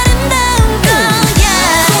아름다운 거야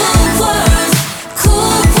Cool words,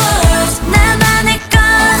 cool words 나만의 것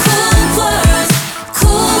Cool words,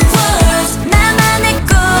 cool words 나만의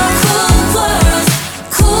것 Cool words,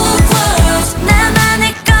 cool words 나만의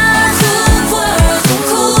것 Cool words,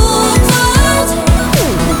 cool words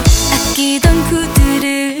아끼던 구두를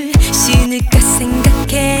신을까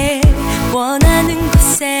생각해 원하는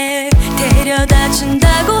곳에 데려다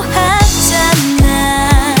준다고 하잖아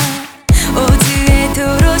오즈의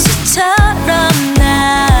도로시처럼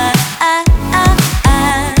나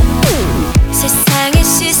세상의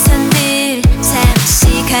시선들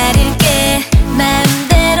잠시 가릴게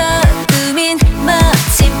마음대로 꾸민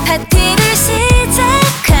멋진 파티를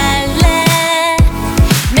시작할래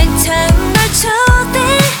맨 처음 널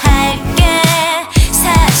초대할게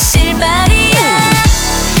사실 말이야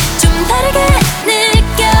좀 다르게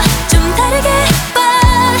느껴 좀 다르게 봐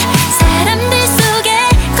사람들 속에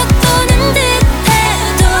겉도는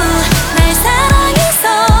듯해도 날 사랑해서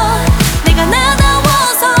내가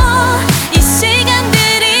나다워서 이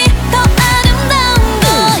시간들이 더 아름다운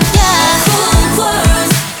거야 Cool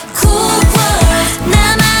words, cool words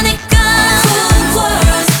나만의 것 Cool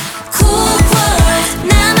words, cool words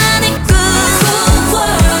나만의 것 Cool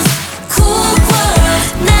words, cool words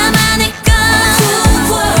나만의 것 Cool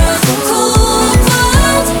words, cool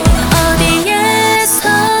words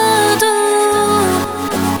어디에서도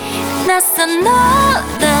낯선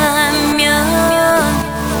너라면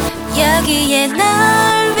여기에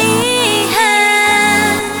널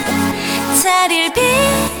위한 자리를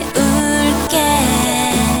비울게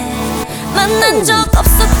만난 적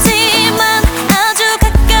없었지만 아주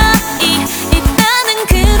가까이 있다는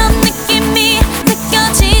그런 느낌이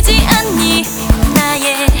느껴지지 않니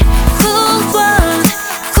나의 cool world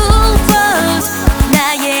cool world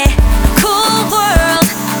나의 cool world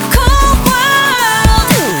cool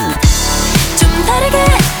world 좀 다르게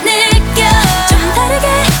느껴 좀 다르게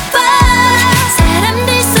봐 사람들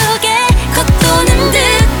속에 겉도는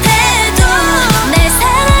듯해도 날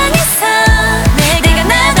사랑해서 내가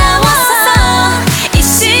나다워서 이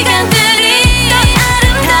시간들이 더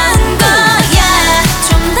아름다운 거야 좀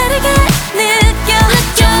다르게 느껴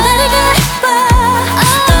좀 다르게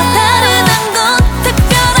봐또 다르단 건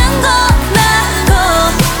특별한 건 나고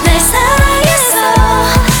날 사랑해서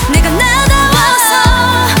내가 나다워서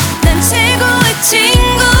난 최고의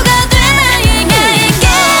친구가 돼 나에게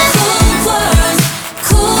Cool words,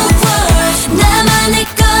 cool words 나만의 것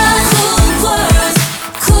Cool words,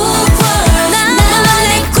 cool words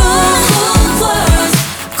나만의 것 Cool words,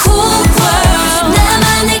 cool words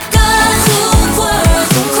나만의 것 Cool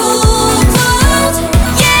words, cool words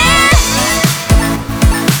yeah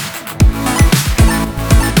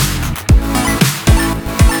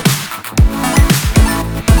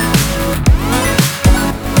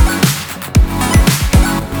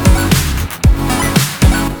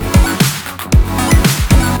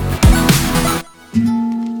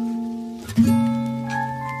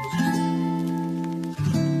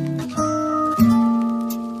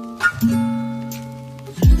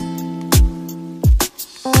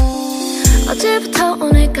어제부터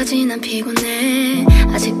오늘까지 난 피곤해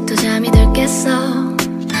아직도 잠이 덜 깼어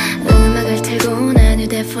음악을 틀고 난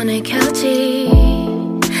휴대폰을 켜지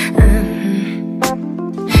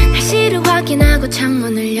날씨를 확인하고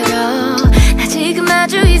창문을 열어 나 지금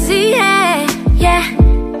아주 easy해 yeah.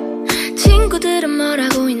 친구들은 뭘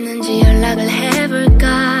하고 있는지 연락을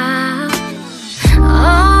해볼까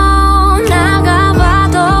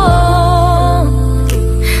나가봐도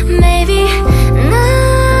maybe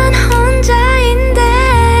난 혼자인데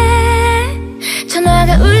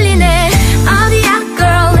전화가 울리네 어디야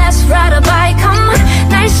girl let's ride a bike come on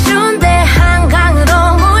날씨 좋은데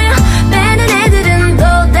한강으로 모여 빼는 애들은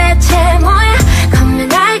도대체 뭐야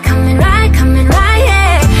coming right coming right coming right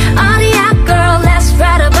yeah 어디야 girl let's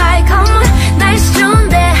ride a bike come on 날씨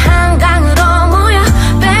좋은데 한강으로 모여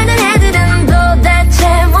빼는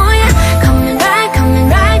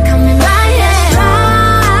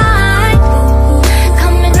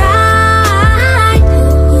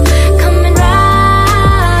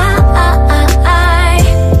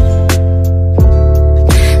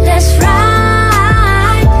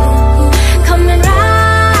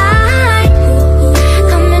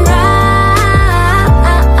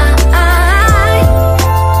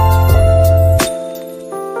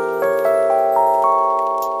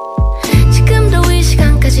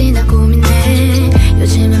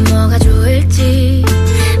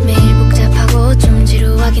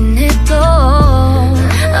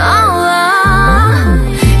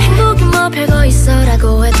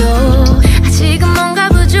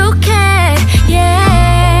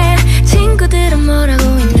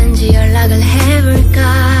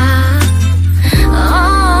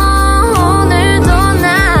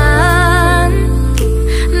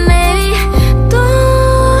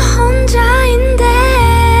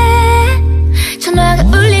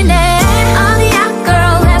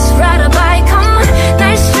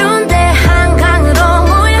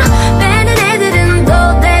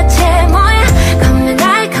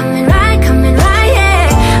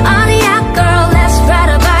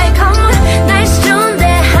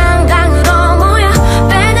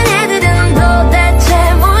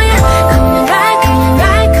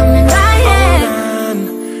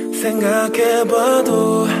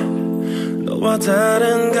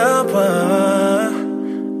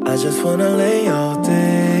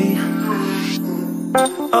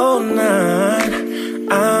난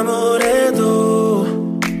아무래도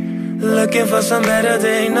looking for some better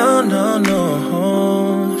day. No, no,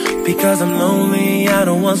 no. Because I'm lonely, I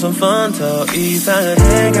don't want some fun. 더 이상은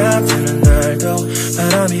해가 뜨는 날도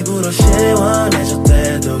바람이 불어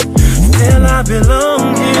시원해졌대도 Still I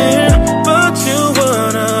belong here, but you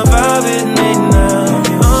wanna vibe with me now.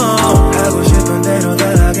 하고 싶은 대로 다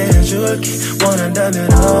하게 해줄게.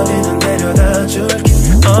 원한다면 어디든 데려다 줄게.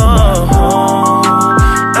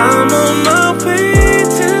 I'm on my way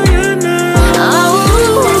to you now.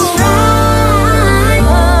 Oh, that's right.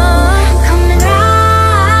 Coming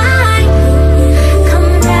right,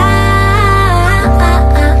 coming right.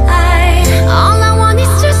 All I want is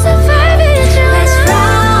to survive with you. That's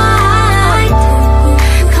right.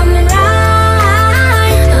 Coming right.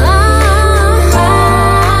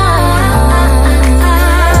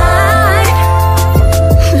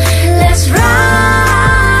 Let's ride.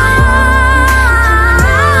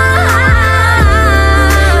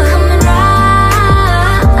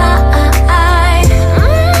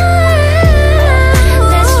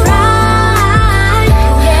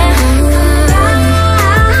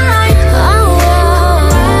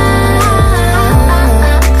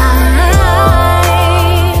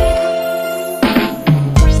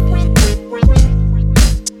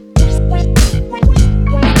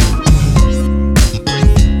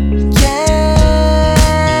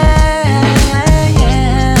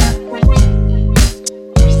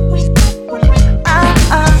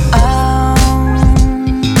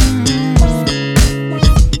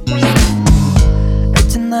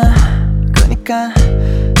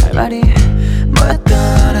 할 말이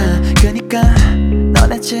뭐였더라. 그니까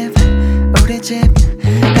너네 집 우리 집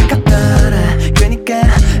가깝더라. 그니까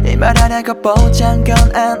이 말 하려고 보잔 건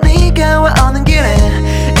아니가 와 오는 길에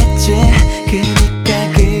있지. 그니까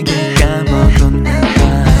그게 까먹었나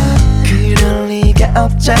봐. 그럴 리가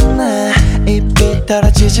없잖아. 입이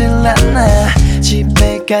떨어지질 않아.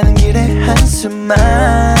 집에 가는 길에 한숨만.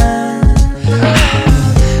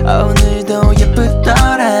 오늘도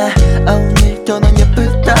예쁘더라. 오늘도 넌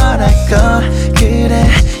예쁘더라고. 그래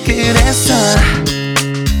그래서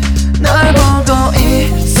널 보고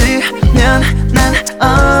있으면 난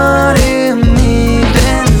얼음이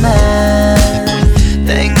되나.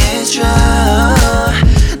 땡해줘.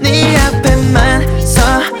 네 앞에만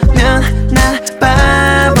서면 난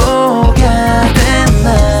바보가 되나.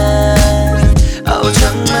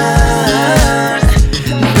 정말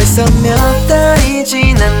벌써 몇 달이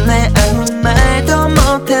지났네. 아무 말도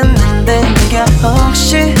못했는데 네가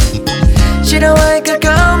혹시 싫어할까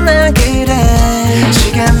겁나 그래.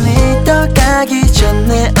 시간이 더 가기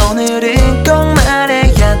전에 오늘은 꼭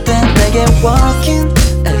말해야 돼. 내게 walking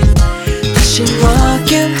다시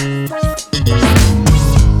walking.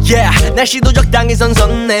 Yeah, 날씨도 적당히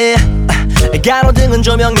선선해. 가로등은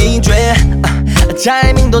조명이 돼.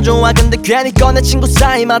 타이밍도 좋아. 근데 괜히 꺼내 친구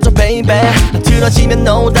사이마저 baby. 들어지면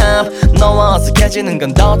no doubt 너와 어색해지는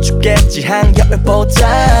건 더 춥겠지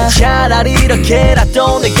한겨울보다. 차라리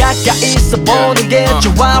이렇게라도 내 가까이 있어보는 게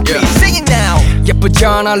좋아. Please sing it now.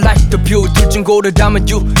 예쁘잖아 like the view. 둘 중 고르다면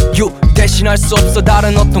you 대신할 수 없어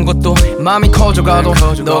다른 어떤 것도. 맘이 커져가도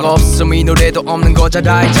너가 없으면 이 노래도 없는 거 잘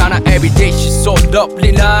알잖아. Everyday she's so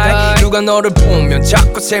lovely like. 누가 너를 보면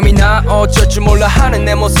자꾸 셈이 나. 어쩔 줄 몰라 하는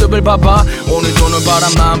내 모습을 봐봐. 오늘도 널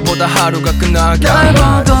바라만 보다 하루가 끝나가. 널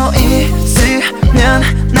보고 있으면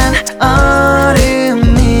난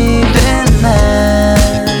얼음이 되나.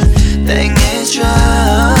 땡해줘.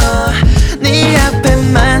 네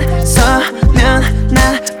앞에만 서면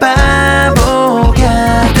난 바보가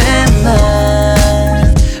되나.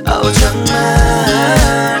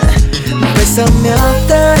 정말 벌써 몇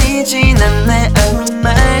달이 지났네. 아무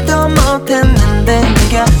말도 못했는데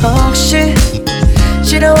네가 혹시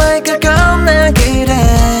싫어할까 겁나 그래.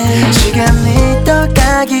 시간이 더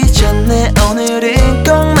가기 전에 오늘은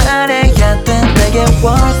꼭 말해야 돼. 내게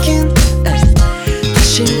walking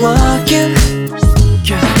다시 walking.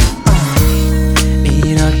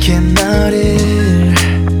 이렇게 너를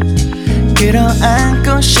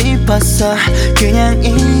끌어안고 싶었어. 그냥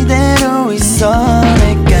이대로 있어.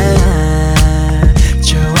 내가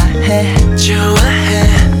좋아해.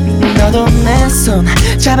 너도 내 손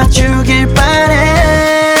잡아주길 바래.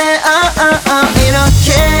 이렇게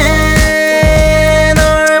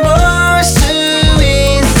널 볼 수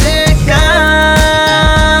있을까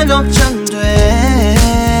걱정돼.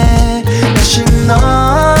 다시 널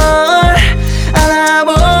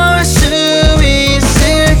알아볼 수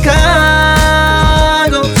있을까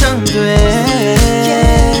걱정돼.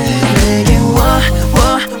 내게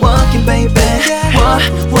walking baby.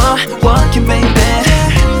 walking baby.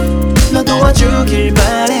 너 도와주길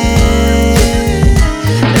바래.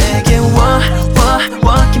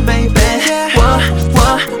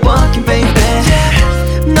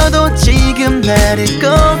 내리고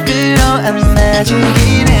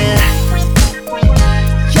끌어안아주기를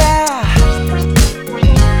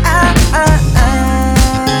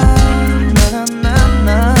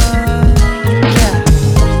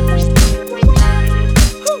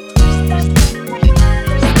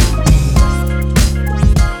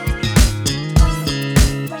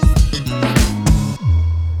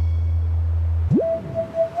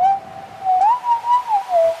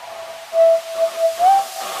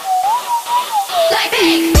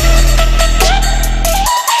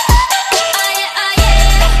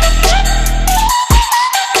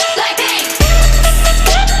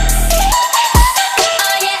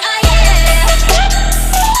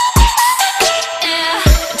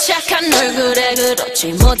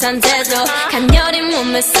그렇지 못한 태도 간녀린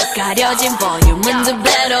몸에서 가려진 볼륨은 두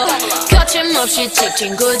배로 거침없이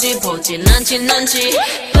찍힌 굳이 보진 않지 넌지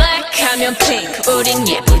블랙하면 핑크 우린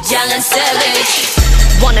예쁘장한 savage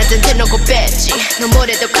원하던 대놓고 뺐지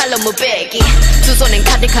너무래도 칼로 무배기 두 손엔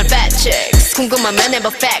가득한 fat chicks 궁금하면 해봐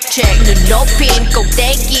fact check 눈 높인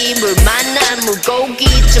꼭대기 물 만난 물고기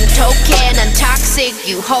좀 톡해 난 toxic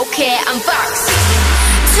유혹해 I'm fox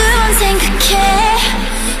두 번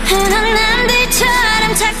생각해 흔한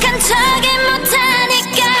남들처럼 착한 척이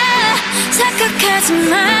못하니까 착각하지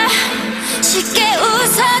마 쉽게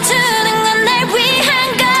웃어주는 건 날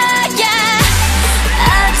위한 거야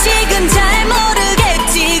아직은 잘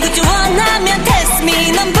모르겠지 그저 원하면 test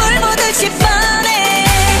me 넌 불보듯이 뻔해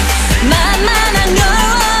만만한 걸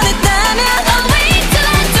원했다면 I'll wait till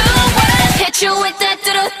I do what hit you with that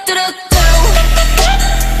뚜루뚜루뚜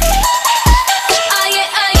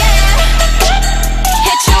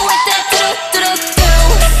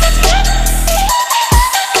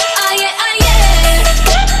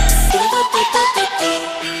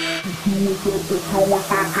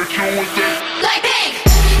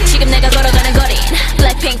지금 내가 걸어가는 거린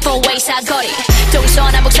Blackpink 4-way 사거리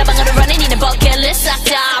동서남북 사방으로 running 이는 버킷리스트 싹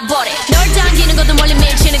다 버려 널 당기는 것도 멀리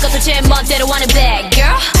밀치는 것도 제 멋대로 하는 bad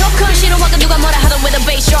girl 조금 싫어하고 누가 뭐라 하던 with a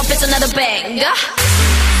bass drop it's another banger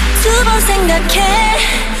두 번 생각해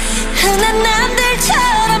흔한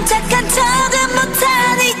남들처럼 착한 척